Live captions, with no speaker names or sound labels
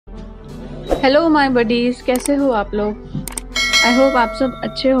Hello my buddies, कैसे हो आप लोग? आई होप आप सब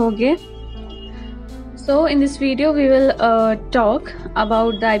अच्छे होंगे। सो in this video we will talk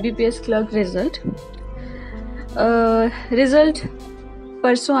about the IBPS clerk result. Result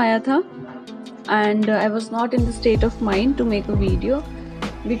परसों आया था and I was not in the state of mind to make a video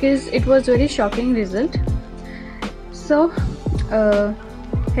because it was very shocking result. So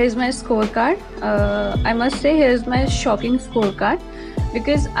here is my scorecard. I must say here is my shocking scorecard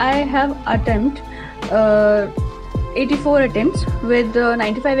because I have attempted 84 attempts with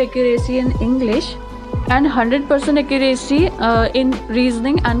 95 accuracy in English and 100% accuracy in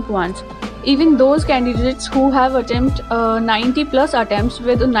reasoning and quants. Even those candidates who have attempted 90 plus attempts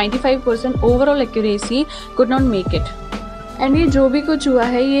with 95% overall accuracy could not make it. And ये जो भी कुछ हुआ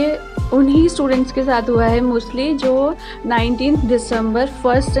है ये उन्हीं students के साथ हुआ है मोस्टली जो 19 दिसंबर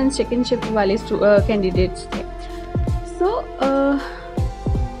फर्स्ट एंड सेकेंड शिफ्ट वाले कैंडिडेट्स थे. So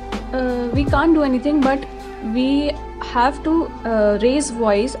we can't do anything but we have to raise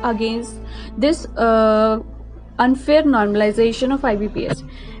voice against this unfair normalisation of IBPS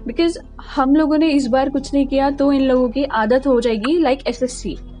because हम लोगों ने इस बार कुछ नहीं किया तो इन लोगों की आदत हो जाएगी like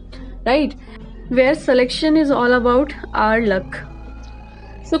SSC, right, where selection is all about our luck.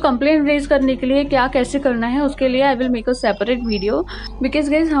 So complaint raise करने के लिए क्या कैसे करना है उसके लिए I will make a separate video because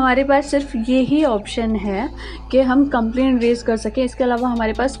guys हमारे पास सिर्फ ये ही ऑप्शन है कि हम कंप्लेंट रेज कर सकें. इसके अलावा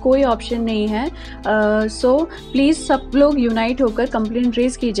हमारे पास कोई ऑप्शन नहीं है. सो प्लीज़ सब लोग यूनाइट होकर कंप्लेंट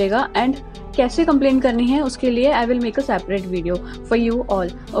रेज कीजिएगा एंड कैसे कंप्लेंट करनी है उसके लिए I will make a separate video for you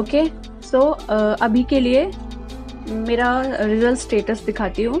all. Okay, सो अभी के लिए मेरा रिजल्ट स्टेटस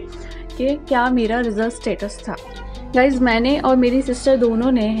दिखाती हूँ कि क्या मेरा रिजल्ट स्टेटस था. गाइज मैंने और मेरी सिस्टर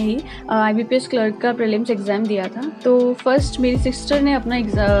दोनों ने ही IBPS क्लर्क का प्रीलिम्स एग्ज़ाम दिया था. तो फर्स्ट मेरी सिस्टर ने अपना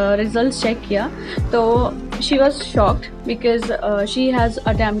रिजल्ट चेक किया तो she was shocked because she has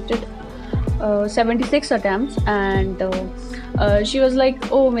attempted 76 attempts and she was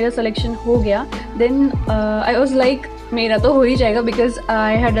like oh मेरा सिलेक्शन हो गया. देन आई वॉज लाइक मेरा तो हो ही जाएगा because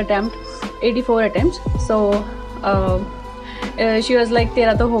I had attempt 84 attempts. So she was like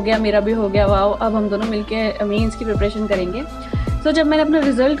तेरा तो हो गया मेरा भी हो गया, वाओ अब हम दोनों मिलके मेंस की प्रिपरेशन करेंगे. सो जब मैंने अपना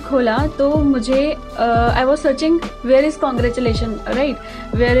रिजल्ट खोला तो मुझे I was searching where is congratulation, right,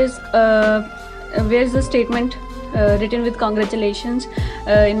 where is the statement written with congratulations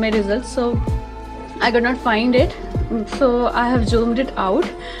in my results. So I could not find it, so I have zoomed it out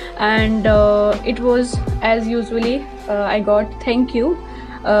and it was as usually I got thank you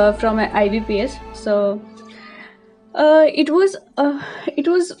from IBPS. So it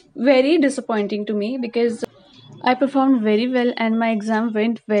was very disappointing to me because I performed very well and my exam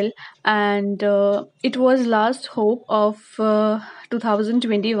went well and it was last hope of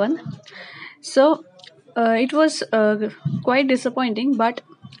 2021. So it was quite disappointing but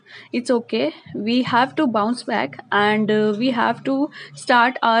it's okay. We have to bounce back and we have to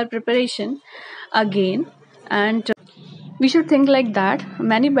start our preparation again and we should think like that.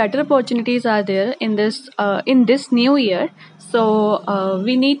 Many better opportunities are there in this new year, so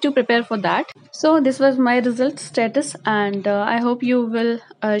we need to prepare for that. So this was my result status and I hope you will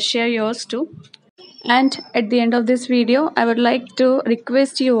share yours too. And at the end of this video I would like to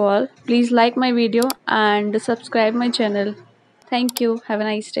request you all, please like my video and subscribe my channel. Thank you. Have a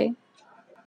nice day.